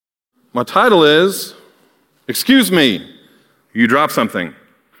My title is, Excuse Me, You Dropped Something.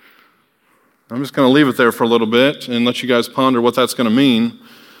 I'm just going to leave it there for a little bit and let you guys ponder what that's going to mean.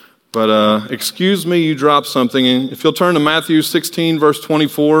 But excuse me, you dropped something. And if you'll turn to Matthew 16, verse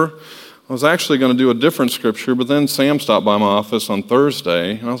 24, I was actually going to do a different scripture, but then Sam stopped by my office on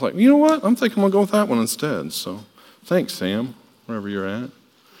Thursday, and I was like, you know what? I'm thinking I'm going to go with that one instead. So thanks, Sam, wherever you're at.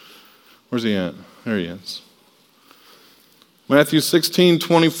 Where's he at? There he is. Matthew 16,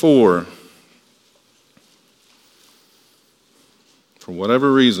 24. For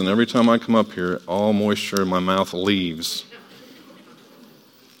whatever reason, every time I come up here, all moisture in my mouth leaves.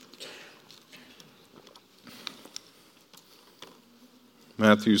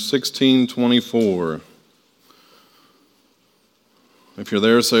 Matthew 16, 24. If you're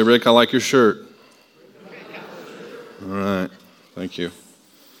there, say, Rick, I like your shirt. All right, thank you.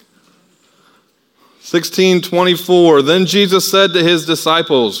 16:24. Then Jesus said to his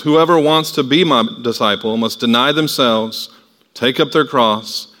disciples, whoever wants to be my disciple must deny themselves, take up their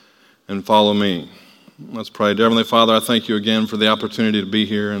cross, and follow me. Let's pray. Dear Heavenly Father, I thank you again for the opportunity to be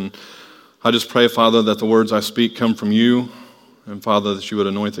here. And I just pray, Father, that the words I speak come from you. And Father, that you would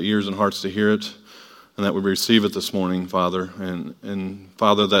anoint the ears and hearts to hear it. And that we receive it this morning, Father. And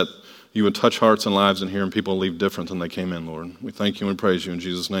Father, that you would touch hearts and lives in here and people leave different than they came in, Lord. We thank you and praise you in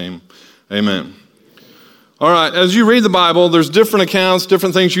Jesus' name. Amen. All right, as you read the Bible, there's different accounts,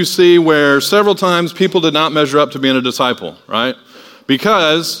 different things you see where several times people did not measure up to being a disciple, right?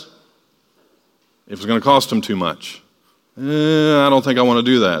 Because it was going to cost them too much. I don't think I want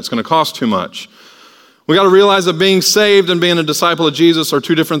to do that. It's going to cost too much. We got to realize that being saved and being a disciple of Jesus are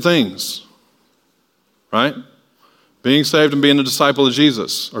two different things, right? Being saved and being a disciple of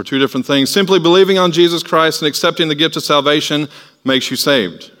Jesus are two different things. Simply believing on Jesus Christ and accepting the gift of salvation makes you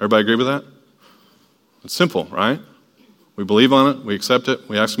saved. Everybody agree with that? It's simple, right? We believe on it, we accept it,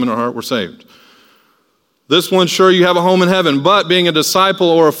 we ask him in our heart, we're saved. This one, sure, you have a home in heaven, but being a disciple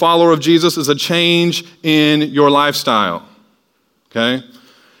or a follower of Jesus is a change in your lifestyle, okay?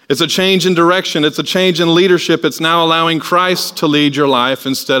 It's a change in direction, it's a change in leadership. It's now allowing Christ to lead your life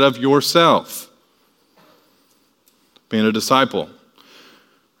instead of yourself. Being a disciple.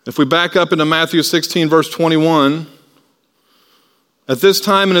 If we back up into Matthew 16, verse 21, at this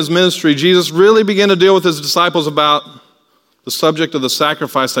time in his ministry, Jesus really began to deal with his disciples about the subject of the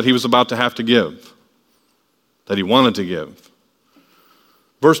sacrifice that he was about to have to give, that he wanted to give.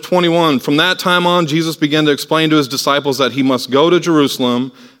 Verse 21, from that time on, Jesus began to explain to his disciples that he must go to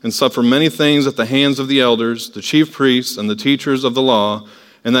Jerusalem and suffer many things at the hands of the elders, the chief priests, and the teachers of the law,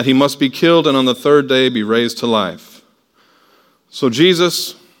 and that he must be killed and on the third day be raised to life. So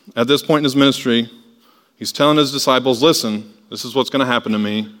Jesus, at this point in his ministry, he's telling his disciples, listen, this is what's going to happen to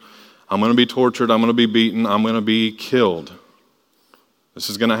me. I'm going to be tortured. I'm going to be beaten. I'm going to be killed. This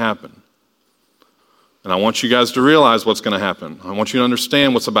is going to happen. And I want you guys to realize what's going to happen. I want you to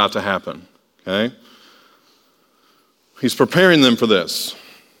understand what's about to happen. Okay? He's preparing them for this.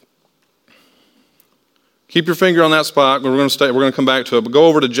 Keep your finger on that spot. We're going to come back to it. But go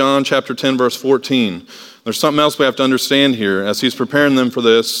over to John chapter 10, verse 14. There's something else we have to understand here. As he's preparing them for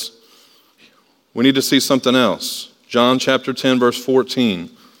this, we need to see something else. John chapter 10, verse 14.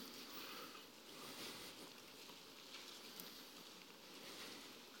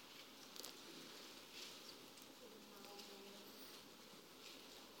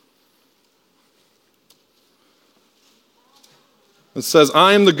 It says,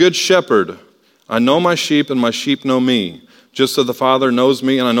 I am the good shepherd. I know my sheep and my sheep know me. Just as the Father knows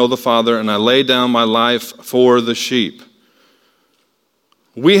me and I know the Father, and I lay down my life for the sheep.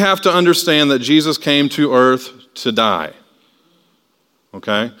 We have to understand that Jesus came to earth to die.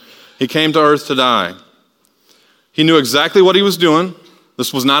 Okay? He came to earth to die. He knew exactly what he was doing.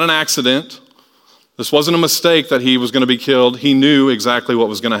 This was not an accident. This wasn't a mistake that he was going to be killed. He knew exactly what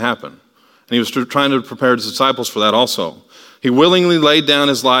was going to happen. And he was trying to prepare his disciples for that also. He willingly laid down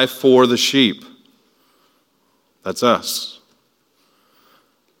his life for the sheep. That's us.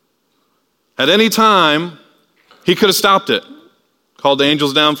 At any time, he could have stopped it. Called the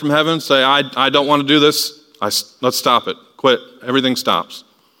angels down from heaven, say, I don't want to do this. Let's stop it. Quit. Everything stops.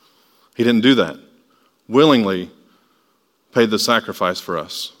 He didn't do that. Willingly paid the sacrifice for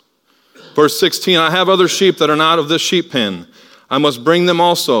us. Verse 16, I have other sheep that are not of this sheep pen. I must bring them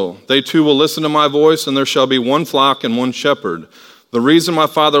also. They too will listen to my voice, and there shall be one flock and one shepherd. The reason my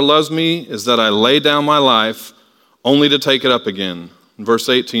Father loves me is that I lay down my life only to take it up again. In verse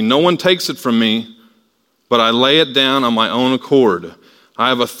 18, no one takes it from me, but I lay it down on my own accord. I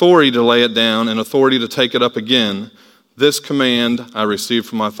have authority to lay it down and authority to take it up again. This command I received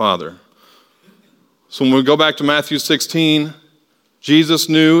from my Father. So when we go back to Matthew 16, Jesus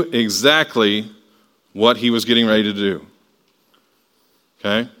knew exactly what he was getting ready to do.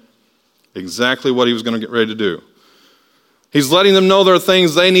 Okay? Exactly what he was going to get ready to do. He's letting them know there are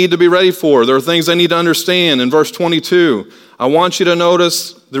things they need to be ready for. There are things they need to understand. In verse 22, I want you to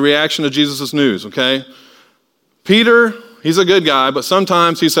notice the reaction to Jesus' news, okay? Peter, he's a good guy, but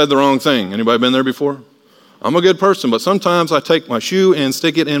sometimes he said the wrong thing. Anybody been there before? I'm a good person, but sometimes I take my shoe and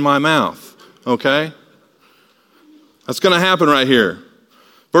stick it in my mouth, okay? That's going to happen right here.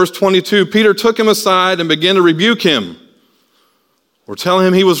 Verse 22, Peter took him aside and began to rebuke him or tell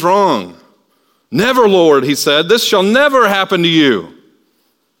him he was wrong. Never, Lord, he said, this shall never happen to you.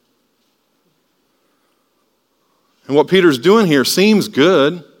 And what Peter's doing here seems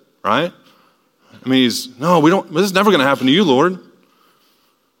good, right? I mean, this is never going to happen to you, Lord.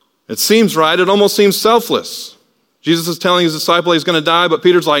 It seems right. It almost seems selfless. Jesus is telling his disciple he's going to die, but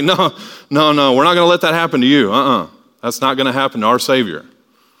Peter's like, no, we're not going to let that happen to you. That's not going to happen to our Savior.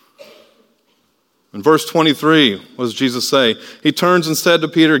 In verse 23, what does Jesus say? He turns and said to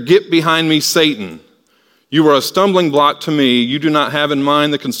Peter, get behind me, Satan. You are a stumbling block to me. You do not have in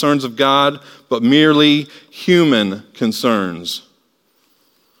mind the concerns of God, but merely human concerns.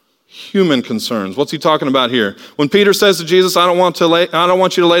 Human concerns. What's he talking about here? When Peter says to Jesus, I don't want you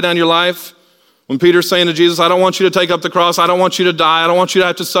to lay down your life. When Peter's saying to Jesus, I don't want you to take up the cross. I don't want you to die. I don't want you to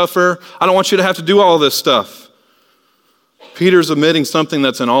have to suffer. I don't want you to have to do all this stuff. Peter's admitting something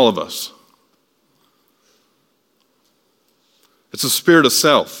that's in all of us. It's a spirit of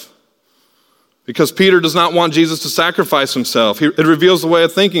self. Because Peter does not want Jesus to sacrifice himself. It reveals the way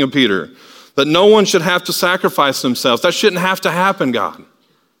of thinking of Peter. That no one should have to sacrifice themselves. That shouldn't have to happen, God.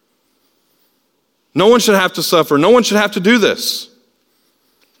 No one should have to suffer. No one should have to do this.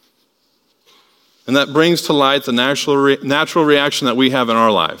 And that brings to light the natural reaction that we have in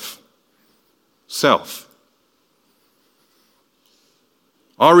our life. Self.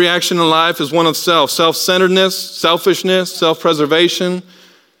 Our reaction in life is one of self. Self-centeredness, selfishness, self-preservation,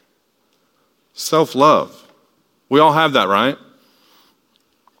 self-love. We all have that, right?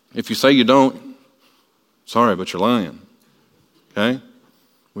 If you say you don't, sorry, but you're lying. Okay?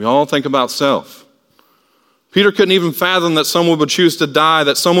 We all think about self. Peter couldn't even fathom that someone would choose to die,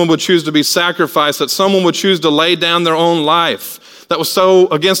 that someone would choose to be sacrificed, that someone would choose to lay down their own life. That was so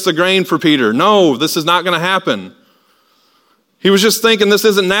against the grain for Peter. No, this is not going to happen. He was just thinking, this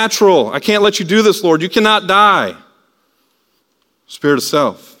isn't natural. I can't let you do this, Lord. You cannot die. Spirit of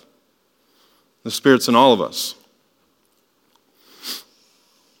self. The Spirit's in all of us.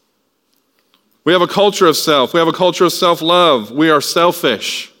 We have a culture of self. We have a culture of self-love. We are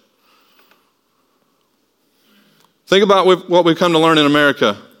selfish. Think about what we've come to learn in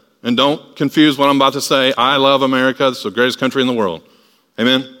America. And don't confuse what I'm about to say. I love America. It's the greatest country in the world.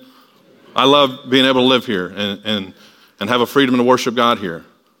 Amen? I love being able to live here and have a freedom to worship God here.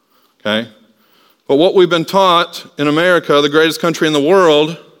 Okay? But what we've been taught in America, the greatest country in the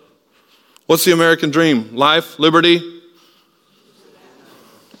world, what's the American dream? Life, liberty?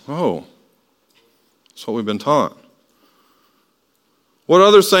 Oh, that's what we've been taught. What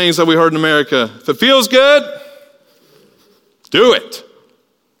other sayings have we heard in America? If it feels good, do it.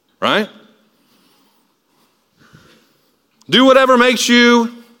 Right? Do whatever makes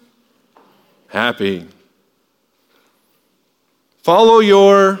you happy.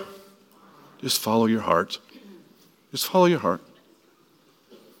 Just follow your heart. Just follow your heart.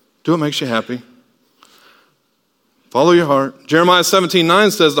 Do what makes you happy. Follow your heart. Jeremiah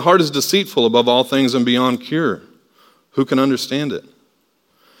 17:9 says, the heart is deceitful above all things and beyond cure. Who can understand it?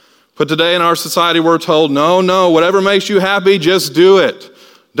 But today in our society we're told, no, whatever makes you happy, just do it.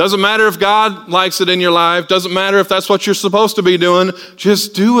 Doesn't matter if God likes it in your life. Doesn't matter if that's what you're supposed to be doing.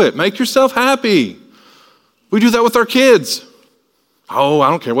 Just do it. Make yourself happy. We do that with our kids. Oh, I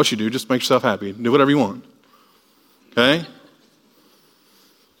don't care what you do. Just make yourself happy. Do whatever you want. Okay?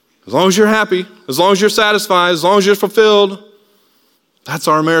 As long as you're happy, as long as you're satisfied, as long as you're fulfilled, that's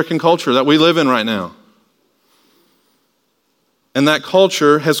our American culture that we live in right now. And that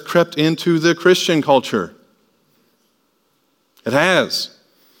culture has crept into the Christian culture. It has.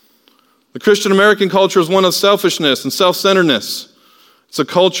 The Christian American culture is one of selfishness and self-centeredness. It's a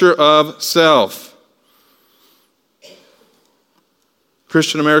culture of self.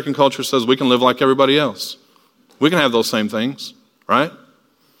 Christian American culture says we can live like everybody else. We can have those same things, right?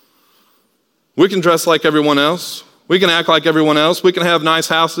 We can dress like everyone else. We can act like everyone else. We can have nice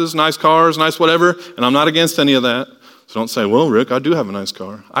houses, nice cars, nice whatever. And I'm not against any of that. So don't say, well, Rick, I do have a nice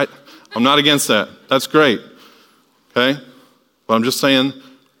car. I'm not against that. That's great. Okay? But I'm just saying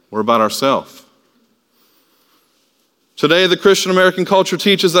we're about ourselves. Today, the Christian American culture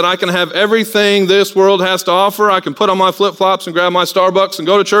teaches that I can have everything this world has to offer. I can put on my flip-flops and grab my Starbucks and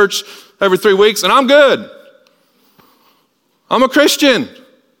go to church every 3 weeks, and I'm good. I'm a Christian.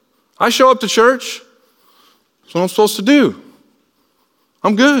 I show up to church. That's what I'm supposed to do.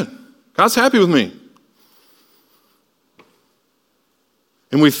 I'm good. God's happy with me.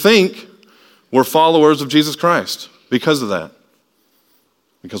 And we think we're followers of Jesus Christ because of that.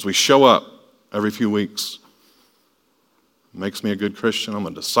 Because we show up every few weeks. It makes me a good Christian. I'm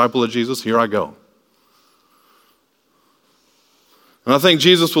a disciple of Jesus. Here I go. And I think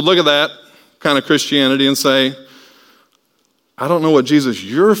Jesus would look at that kind of Christianity and say, I don't know what Jesus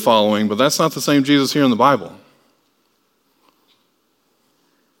you're following, but that's not the same Jesus here in the Bible.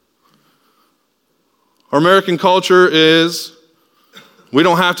 Our American culture is, we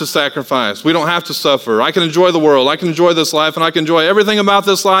don't have to sacrifice. We don't have to suffer. I can enjoy the world. I can enjoy this life, and I can enjoy everything about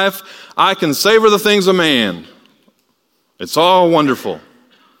this life. I can savor the things of man. It's all wonderful.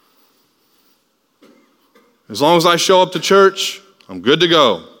 As long as I show up to church, I'm good to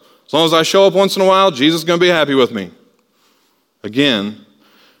go. As long as I show up once in a while, Jesus is going to be happy with me. Again,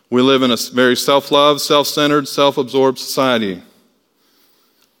 we live in a very self-love, self-centered, self-absorbed society.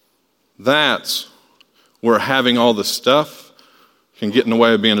 That's where having all this stuff can get in the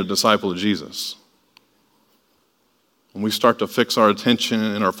way of being a disciple of Jesus. When we start to fix our attention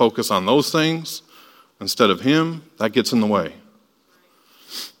and our focus on those things instead of Him, that gets in the way.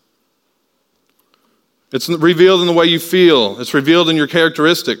 It's revealed in the way you feel. It's revealed in your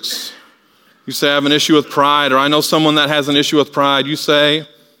characteristics. You say, I have an issue with pride, or I know someone that has an issue with pride. You say,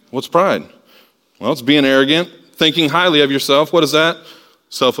 what's pride? Well, it's being arrogant, thinking highly of yourself. What is that?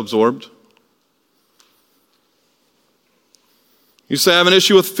 Self-absorbed. You say, I have an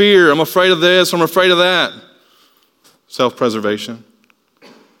issue with fear. I'm afraid of this, I'm afraid of that. Self-preservation.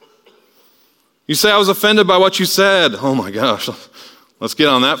 You say, I was offended by what you said. Oh my gosh, let's get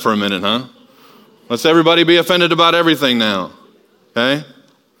on that for a minute, huh? Let's everybody be offended about everything now, okay?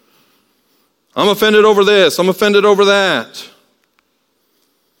 I'm offended over this, I'm offended over that.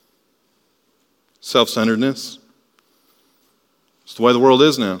 Self-centeredness. It's the way the world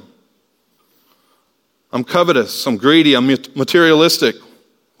is now. I'm covetous, I'm greedy, I'm materialistic.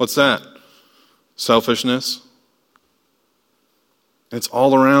 What's that? Selfishness. It's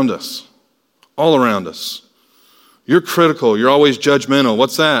all around us. All around us. You're critical, you're always judgmental.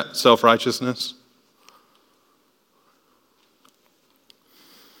 What's that? Self-righteousness.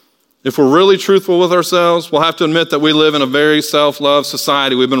 If we're really truthful with ourselves, we'll have to admit that we live in a very self-love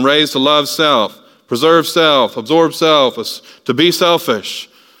society. We've been raised to love self, preserve self, absorb self, to be selfish.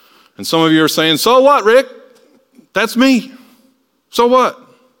 And some of you are saying, so what, Rick? That's me. So what?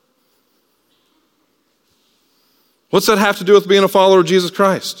 What's that have to do with being a follower of Jesus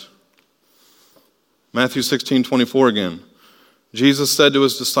Christ? Matthew 16:24 again. Jesus said to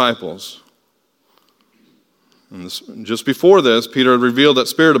his disciples, and just before this, Peter had revealed that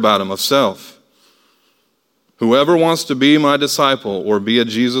spirit about him of self. Whoever wants to be my disciple or be a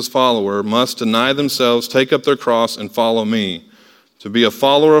Jesus follower must deny themselves, take up their cross, and follow me. To be a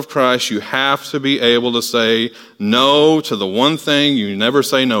follower of Christ, you have to be able to say no to the one thing you never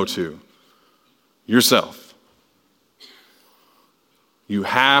say no to, yourself. You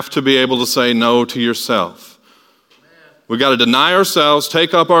have to be able to say no to yourself. We've got to deny ourselves,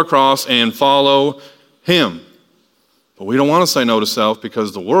 take up our cross, and follow Him. But we don't want to say no to self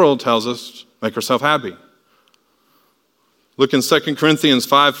because the world tells us make ourselves happy. Look in 2 Corinthians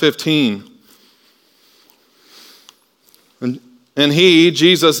 5:15. And He,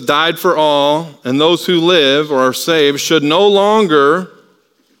 Jesus, died for all, and those who live or are saved should no longer,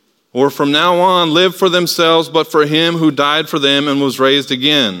 or from now on, live for themselves, but for Him who died for them and was raised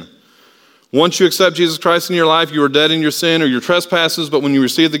again. Once you accept Jesus Christ in your life, you are dead in your sin or your trespasses, but when you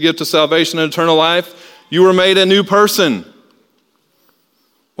receive the gift of salvation and eternal life, you were made a new person.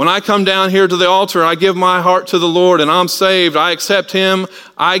 When I come down here to the altar, I give my heart to the Lord and I'm saved, I accept Him,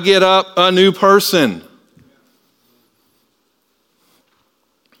 I get up a new person.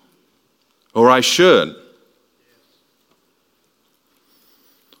 Or I should.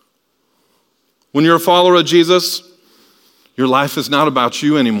 When you're a follower of Jesus, your life is not about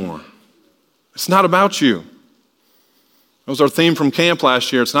you anymore. It's not about you. That was our theme from camp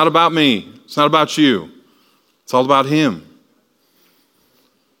last year. It's not about me. It's not about you. It's all about Him.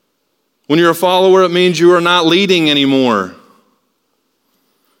 When you're a follower, it means you are not leading anymore.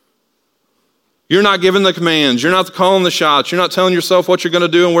 You're not giving the commands. You're not calling the shots. You're not telling yourself what you're going to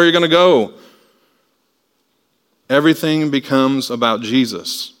do and where you're going to go. Everything becomes about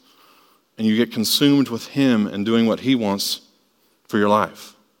Jesus. And you get consumed with Him and doing what He wants for your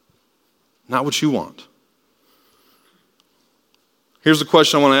life. Not what you want. Here's the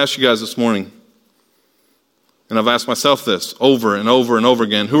question I want to ask you guys this morning. And I've asked myself this over and over and over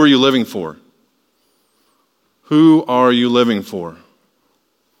again. Who are you living for? Who are you living for?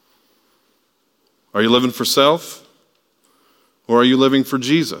 Are you living for self? Or are you living for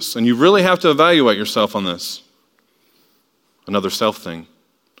Jesus? And you really have to evaluate yourself on this. Another self thing.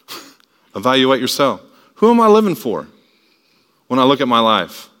 Evaluate yourself. Who am I living for when I look at my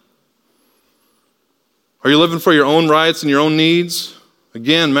life? Are you living for your own rights and your own needs?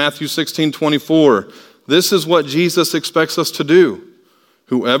 Again, Matthew 16:24. This is what Jesus expects us to do.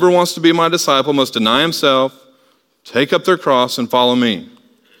 Whoever wants to be my disciple must deny himself, take up their cross, and follow me.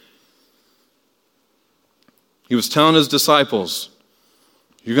 He was telling his disciples,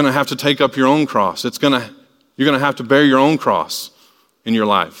 you're going to have to take up your own cross. You're going to have to bear your own cross in your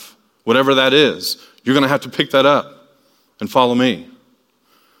life. Whatever that is, you're going to have to pick that up and follow me.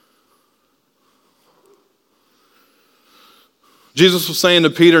 Jesus was saying to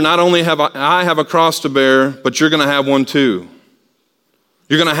Peter, not only have I have a cross to bear, but you're going to have one too.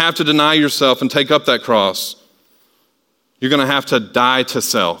 You're going to have to deny yourself and take up that cross. You're going to have to die to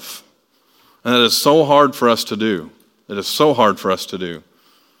self. And that is so hard for us to do. It is so hard for us to do.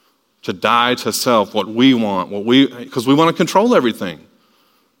 To die to self, what we want, because we want to control everything.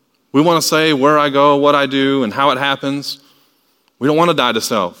 We want to say where I go, what I do, and how it happens. We don't want to die to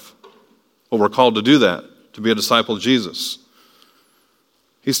self. But we're called to do that, to be a disciple of Jesus.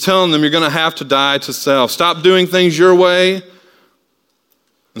 He's telling them you're going to have to die to self. Stop doing things your way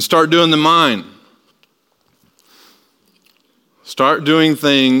and start doing them mine. Start doing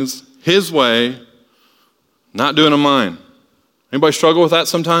things his way, not doing them mine. Anybody struggle with that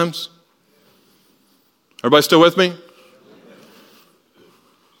sometimes? Everybody still with me?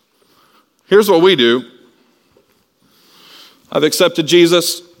 Here's what we do. I've accepted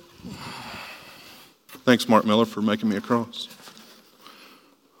Jesus. Thanks, Mark Miller, for making me a cross.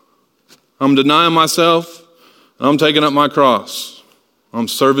 I'm denying myself, and I'm taking up my cross. I'm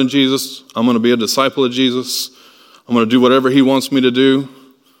serving Jesus. I'm going to be a disciple of Jesus. I'm going to do whatever he wants me to do.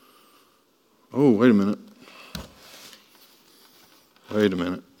 Oh, wait a minute. Wait a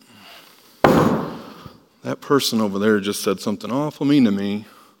minute. That person over there just said something awful mean to me,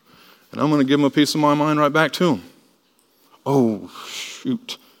 and I'm going to give him a piece of my mind right back to him. Oh,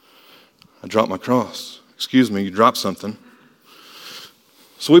 shoot. I dropped my cross. Excuse me, you dropped something.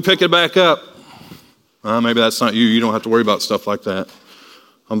 So we pick it back up. Maybe that's not you. You don't have to worry about stuff like that.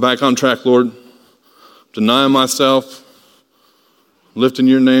 I'm back on track, Lord. Denying myself. Lifting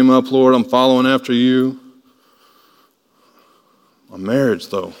your name up, Lord. I'm following after you. My marriage,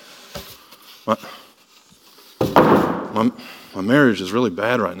 though. My marriage is really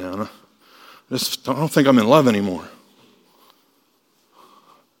bad right now. I don't think I'm in love anymore.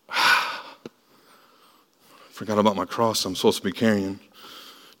 Forgot about my cross I'm supposed to be carrying.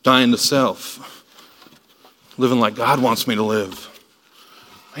 Dying to self. Living like God wants me to live.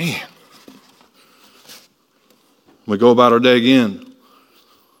 Man. We go about our day again.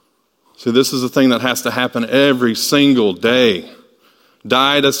 See, this is the thing that has to happen every single day.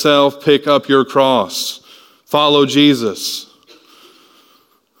 Die to self, pick up your cross. Follow Jesus.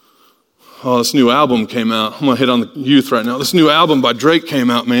 Oh, this new album came out. I'm going to hit on the youth right now. This new album by Drake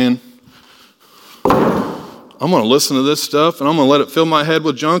came out, man. I'm going to listen to this stuff, and I'm going to let it fill my head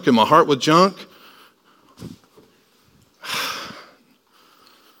with junk and my heart with junk.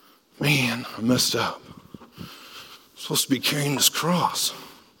 Man, I messed up. I'm supposed to be carrying this cross.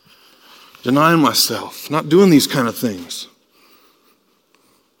 Denying myself. Not doing these kind of things.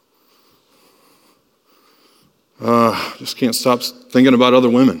 Just can't stop thinking about other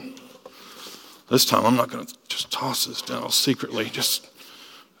women. This time, I'm not going to just toss this down secretly. Just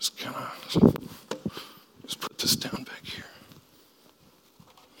kind of... put this down back here.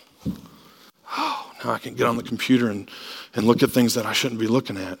 Oh, now I can get on the computer and look at things that I shouldn't be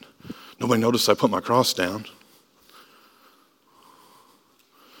looking at. Nobody noticed I put my cross down.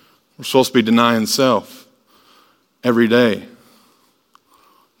 We're supposed to be denying self every day.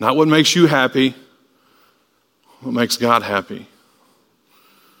 Not what makes you happy, what makes God happy.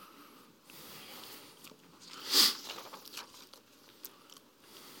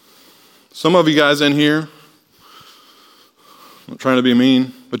 Some of you guys in here, I'm not trying to be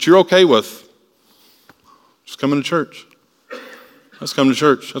mean, but you're okay with just coming to church. Let's come to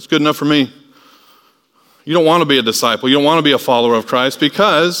church. That's good enough for me. You don't want to be a disciple. You don't want to be a follower of Christ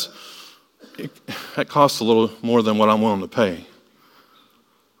because that costs a little more than what I'm willing to pay.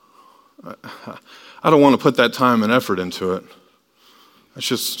 I don't want to put that time and effort into it. That's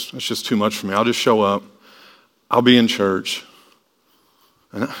just too much for me. I'll just show up. I'll be in church.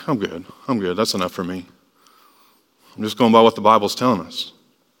 And I'm good. That's enough for me. I'm just going by what the Bible's telling us.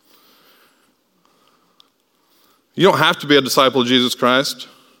 You don't have to be a disciple of Jesus Christ.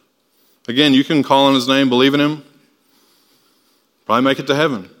 Again, you can call on his name, believe in him, probably make it to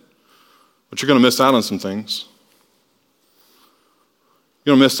heaven. But you're going to miss out on some things.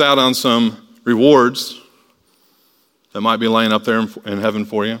 You're going to miss out on some rewards that might be laying up there in heaven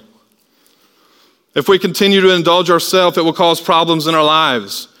for you. If we continue to indulge ourselves, it will cause problems in our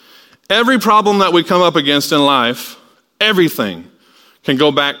lives. Every problem that we come up against in life, everything can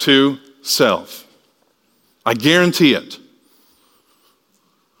go back to self. I guarantee it.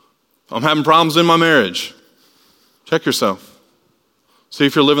 I'm having problems in my marriage. Check yourself. See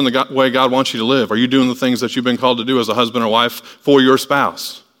if you're living the way God wants you to live. Are you doing the things that you've been called to do as a husband or wife for your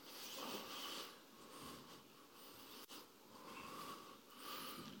spouse?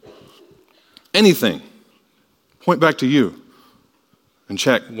 Anything. Point back to you and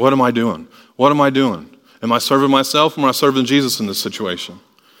check, what am I doing? What am I doing? Am I serving myself or am I serving Jesus in this situation?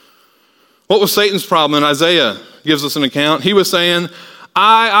 What was Satan's problem? And Isaiah gives us an account. He was saying,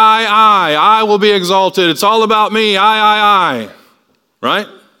 I will be exalted. It's all about me. I. Right?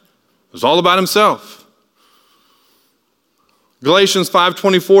 It was all about himself. Galatians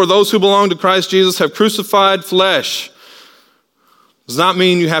 5:24, those who belong to Christ Jesus have crucified flesh. Does not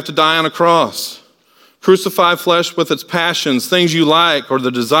mean you have to die on a cross. Crucify flesh with its passions, things you like, or the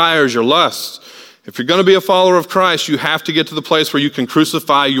desires, your lusts. If you're going to be a follower of Christ, you have to get to the place where you can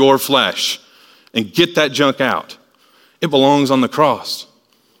crucify your flesh and get that junk out. It belongs on the cross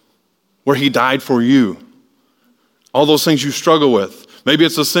where he died for you. All those things you struggle with. Maybe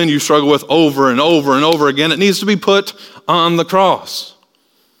it's a sin you struggle with over and over and over again. It needs to be put on the cross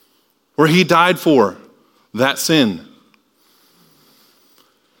where he died for that sin.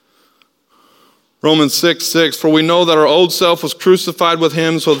 Romans 6:6, for we know that our old self was crucified with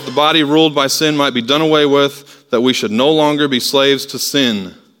him so that the body ruled by sin might be done away with, that we should no longer be slaves to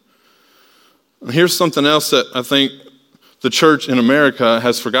sin. And here's something else that I think the church in America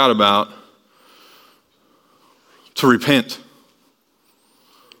has forgot about. To repent.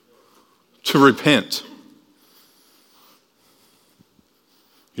 To repent.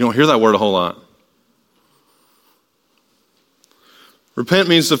 You don't hear that word a whole lot. Repent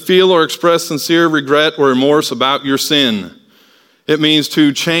means to feel or express sincere regret or remorse about your sin. It means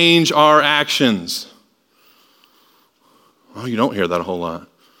to change our actions. Well, you don't hear that a whole lot.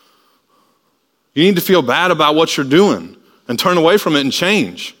 You need to feel bad about what you're doing and turn away from it and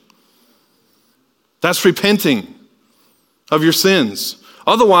change. That's repenting of your sins.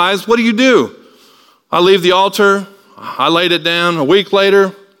 Otherwise, what do? I leave the altar, I laid it down, a week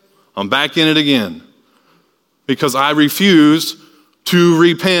later, I'm back in it again. Because I refuse to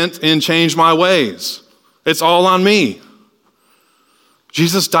repent and change my ways. It's all on me.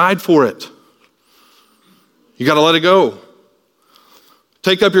 Jesus died for it. You got to let it go.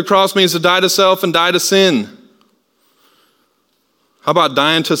 Take up your cross means to die to self and die to sin. How about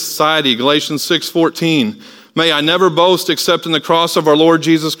dying to society? Galatians 6:14. May I never boast except in the cross of our Lord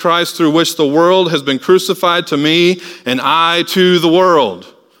Jesus Christ, through which the world has been crucified to me and I to the world.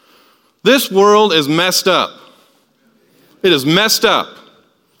 This world is messed up. It is messed up.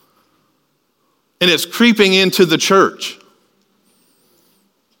 And it's creeping into the church.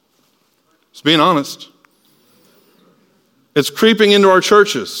 Just being honest. It's creeping into our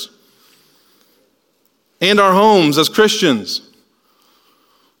churches and our homes as Christians.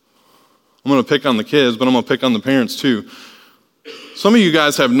 I'm going to pick on the kids, but I'm going to pick on the parents too. Some of you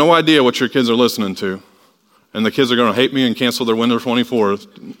guys have no idea what your kids are listening to, and the kids are going to hate me and cancel their Windows 24.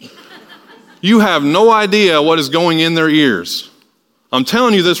 You have no idea what is going in their ears. I'm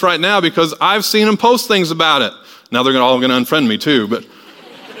telling you this right now because I've seen them post things about it. Now they're all going to unfriend me too, but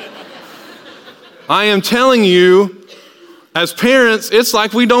I am telling you, as parents, it's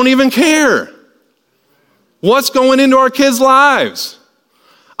like we don't even care what's going into our kids' lives.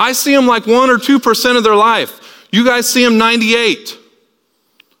 I see them like 1 or 2% of their life. You guys see them 98%.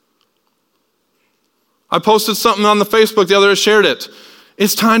 I posted something on the Facebook the other day, shared it.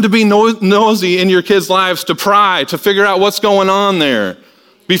 It's time to be nosy in your kids' lives, to pry, to figure out what's going on there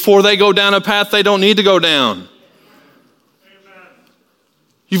before they go down a path they don't need to go down.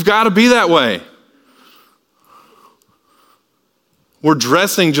 You've got to be that way. We're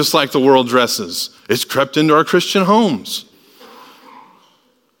dressing just like the world dresses. It's crept into our Christian homes.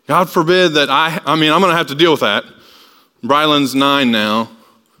 God forbid that I'm going to have to deal with that. Brylan's 9 now.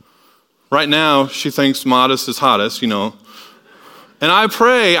 Right now, she thinks modest is hottest, And I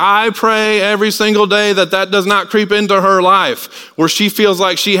pray every single day that does not creep into her life where she feels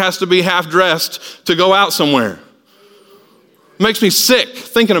like she has to be half dressed to go out somewhere. It makes me sick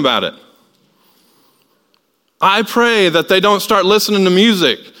thinking about it. I pray that they don't start listening to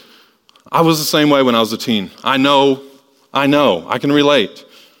music. I was the same way when I was a teen. I know, I can relate.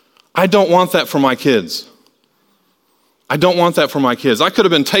 I don't want that for my kids. I don't want that for my kids. I could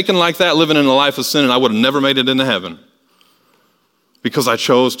have been taken like that, living in a life of sin, and I would have never made it into heaven because I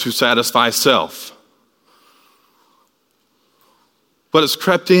chose to satisfy self. But it's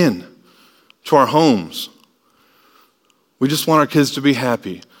crept in to our homes. We just want our kids to be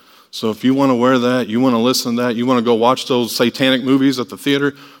happy. So if you want to wear that, you want to listen to that, you want to go watch those satanic movies at the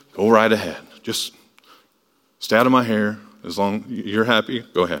theater, go right ahead. Just stay out of my hair. As long as you're happy,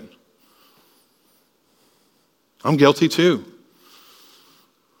 go ahead. I'm guilty too.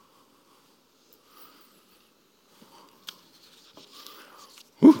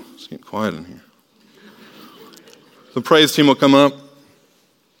 Whew, it's getting quiet in here. The praise team will come up.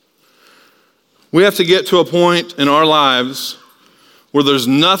 We have to get to a point in our lives where there's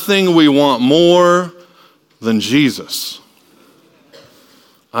nothing we want more than Jesus.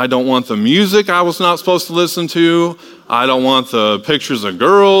 I don't want the music I was not supposed to listen to. I don't want the pictures of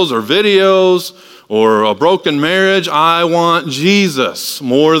girls or videos or a broken marriage. I want Jesus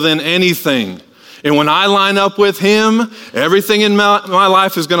more than anything. And when I line up with him, everything in my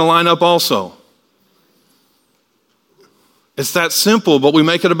life is going to line up also. It's that simple, but we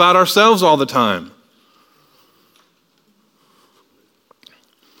make it about ourselves all the time.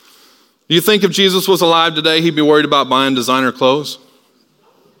 Do you think if Jesus was alive today, he'd be worried about buying designer clothes?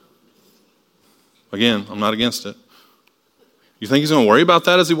 Again, I'm not against it. You think he's going to worry about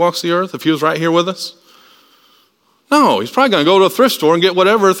that as he walks the earth if he was right here with us? No, he's probably going to go to a thrift store and get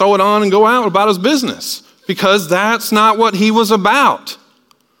whatever, throw it on, and go out about his business because that's not what he was about.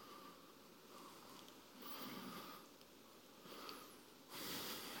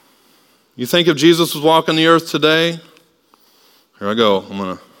 You think if Jesus was walking the earth today, here I go, I'm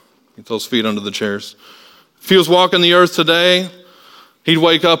going to get those feet under the chairs. If he was walking the earth today, he'd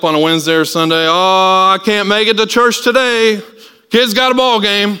wake up on a Wednesday or Sunday, oh, I can't make it to church today. Kids got a ball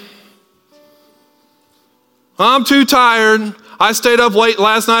game. I'm too tired. I stayed up late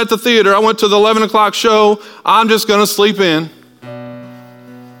last night at the theater. I went to the 11 o'clock show. I'm just going to sleep in.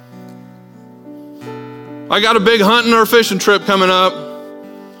 I got a big hunting or fishing trip coming up.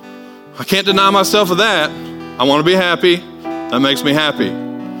 I can't deny myself of that. I want to be happy. That makes me happy.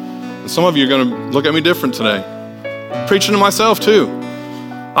 And some of you are going to look at me different today. I'm preaching to myself too.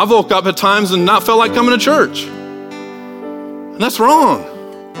 I woke up at times and not felt like coming to church. And that's wrong.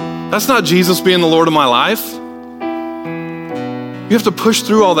 That's not Jesus being the Lord of my life. You have to push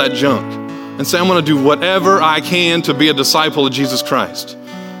through all that junk and say, I'm going to do whatever I can to be a disciple of Jesus Christ.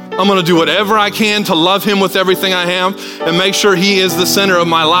 I'm going to do whatever I can to love him with everything I have and make sure he is the center of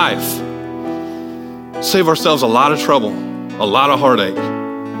my life. Save ourselves a lot of trouble, a lot of heartache.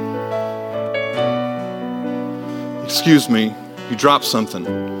 Excuse me, you dropped something.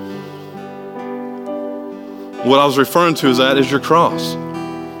 What I was referring to is your cross.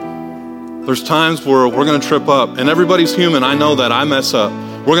 There's times where we're going to trip up, and everybody's human. I know that. I mess up.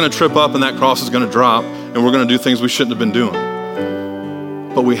 We're going to trip up, and that cross is going to drop, and we're going to do things we shouldn't have been doing.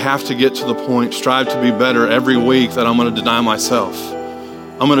 But we have to get to the point, strive to be better every week, that I'm going to deny myself.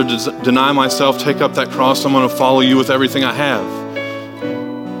 I'm going to deny myself, take up that cross. I'm going to follow you with everything I have.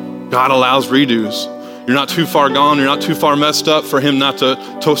 God allows redos. You're not too far gone. You're not too far messed up for him not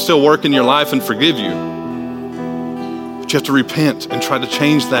to still work in your life and forgive you. But you have to repent and try to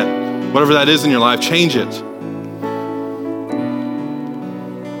change that. Whatever that is in your life, change it.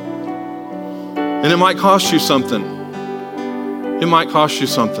 And it might cost you something. It might cost you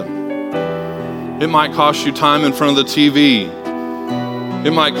something. It might cost you time in front of the TV.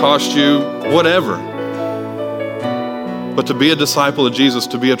 It might cost you whatever. But to be a disciple of Jesus,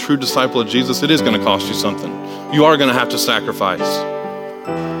 to be a true disciple of Jesus, it is going to cost you something. You are going to have to sacrifice.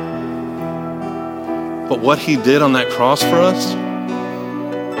 But what he did on that cross for us,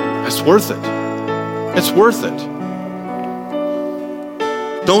 it's worth it. It's worth it.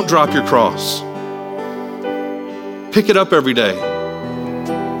 Don't drop your cross. Pick it up every day.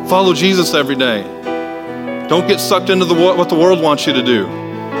 Follow Jesus every day. Don't get sucked into what the world wants you to do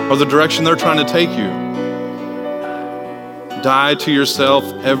or the direction they're trying to take you. Die to yourself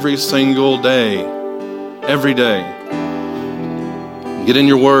every single day. Every day. Get in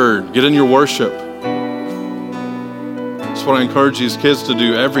your word. Get in your worship. That's what I encourage these kids to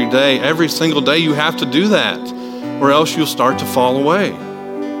do every day. Every single day you have to do that, or else you'll start to fall away.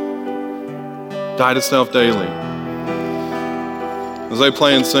 Die to self daily. As they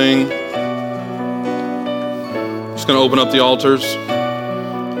play and sing, I'm just going to open up the altars.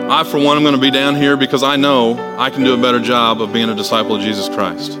 I, for one, am going to be down here because I know I can do a better job of being a disciple of Jesus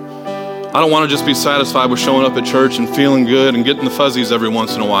Christ. I don't want to just be satisfied with showing up at church and feeling good and getting the fuzzies every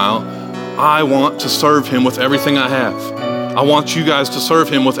once in a while. I want to serve him with everything I have. I want you guys to serve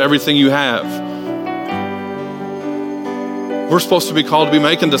him with everything you have. We're supposed to be called to be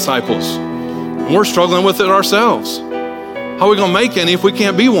making disciples, and we're struggling with it ourselves. How are we going to make any if we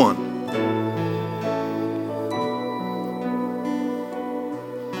can't be one?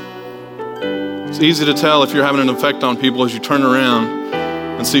 It's easy to tell if you're having an effect on people as you turn around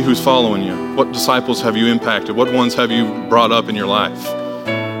and see who's following you. What disciples have you impacted? What ones have you brought up in your life?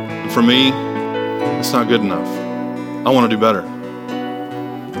 And for me, it's not good enough. I want to do better.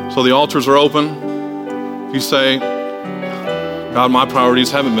 So the altars are open. If you say, God, my priorities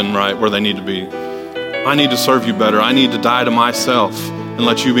haven't been right where they need to be. I need to serve you better. I need to die to myself and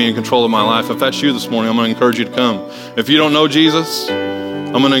let you be in control of my life. If that's you this morning, I'm going to encourage you to come. If you don't know Jesus,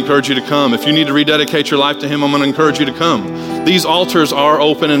 I'm going to encourage you to come. If you need to rededicate your life to him, I'm going to encourage you to come. These altars are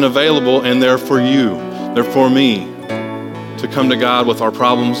open and available, and they're for you. They're for me to come to God with our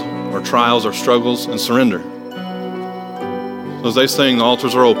problems, our trials, our struggles, and surrender. So as they sing, the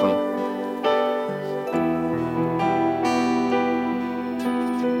altars are open.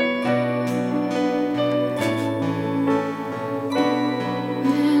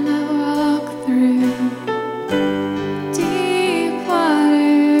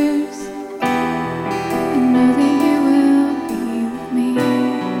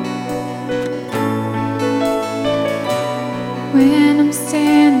 When I'm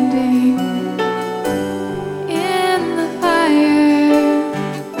standing in the fire,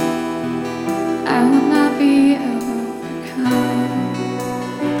 I will not be overcome.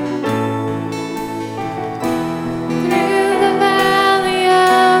 Through the valley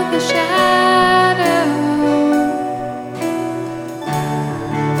of the shadow,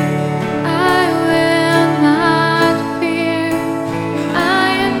 I will not fear. I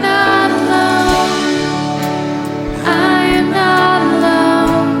am not alone. I am not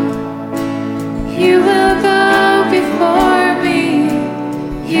alone. You will go before me.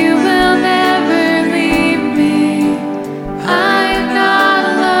 You will never leave me. I am not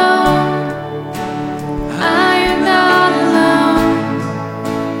alone. I am not alone.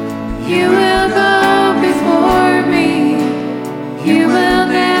 You will go before me. You will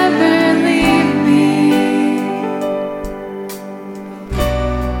never leave me.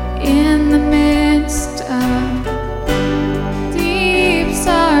 In the midst of deep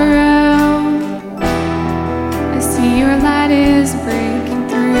sorrow, I see your light is breaking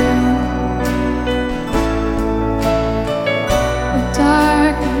through. The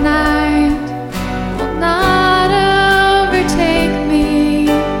dark night will not overtake me.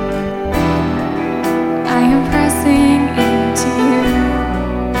 I am pressing into you.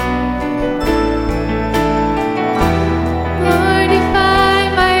 Lord, you fight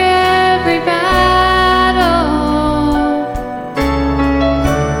my every battle.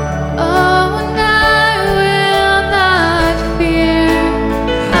 Oh, and I will not fear.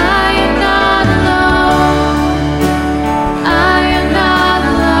 I am not alone. I am not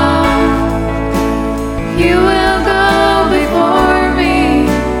alone. You will go before me.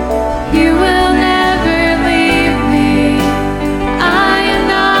 You will never leave me. I am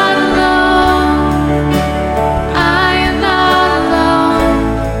not alone. I am not alone.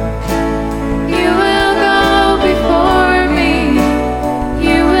 You will go before me.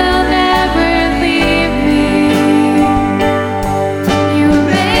 You will never leave me. You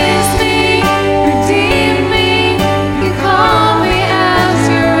amaze me, redeem me. You call me as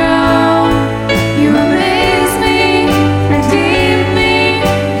your own. You amaze me, redeem me.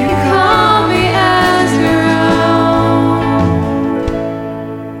 You call me as your own.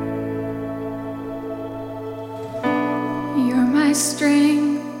 You're my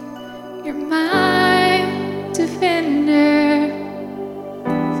strength. You're my defender.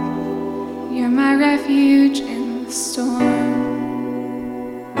 You're my refuge in the storm.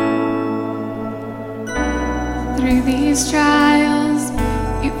 Through these trials,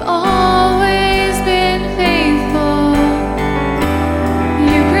 you've always been faithful.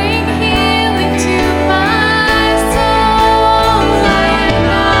 You bring healing to my soul. I am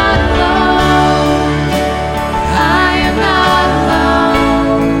not alone. I am not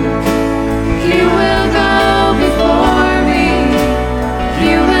alone. You will go before me.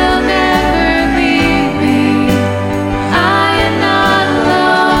 You will never leave me. I am not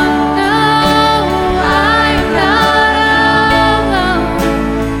alone. No, I am not alone.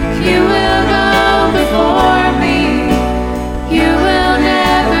 You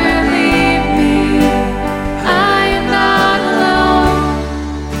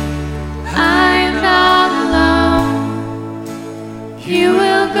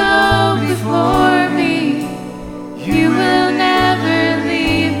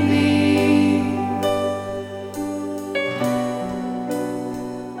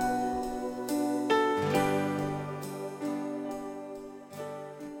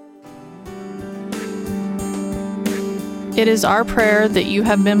It is our prayer that you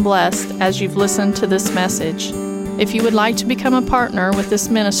have been blessed as you've listened to this message. If you would like to become a partner with this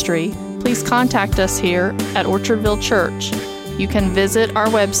ministry, please contact us here at Orchardville Church. You can visit our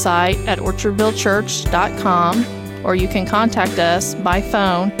website at orchardvillechurch.com, or you can contact us by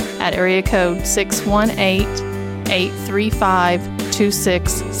phone at area code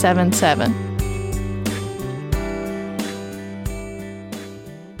 618-835-2677.